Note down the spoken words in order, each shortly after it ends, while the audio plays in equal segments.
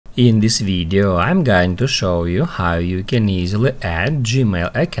In this video, I'm going to show you how you can easily add Gmail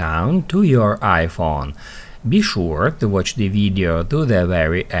account to your iPhone. Be sure to watch the video to the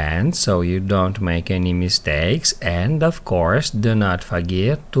very end so you don't make any mistakes, and of course do not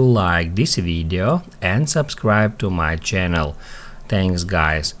forget to like this video and subscribe to my channel. Thanks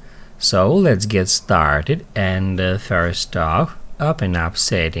guys. So let's get started, and first off, open up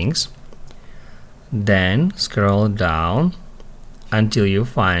settings, then scroll down until you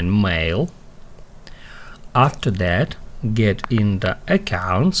find mail. After that, get into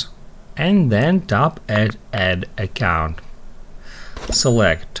accounts and then tap at add account.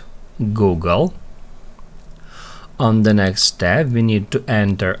 Select Google. On the next step, we need to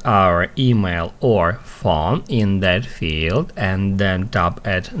enter our email or phone in that field and then tap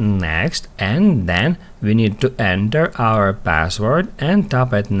at next, and then we need to enter our password and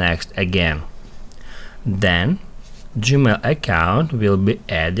tap at next again. Then Gmail account will be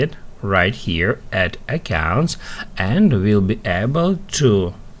added right here at accounts, and we'll be able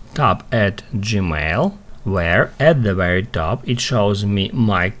to tap at Gmail, where at the very top it shows me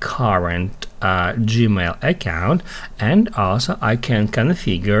my current Gmail account, and also I can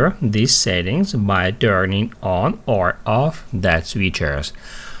configure these settings by turning on or off that switchers.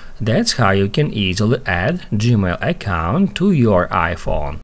 That's how you can easily add Gmail account to your iPhone.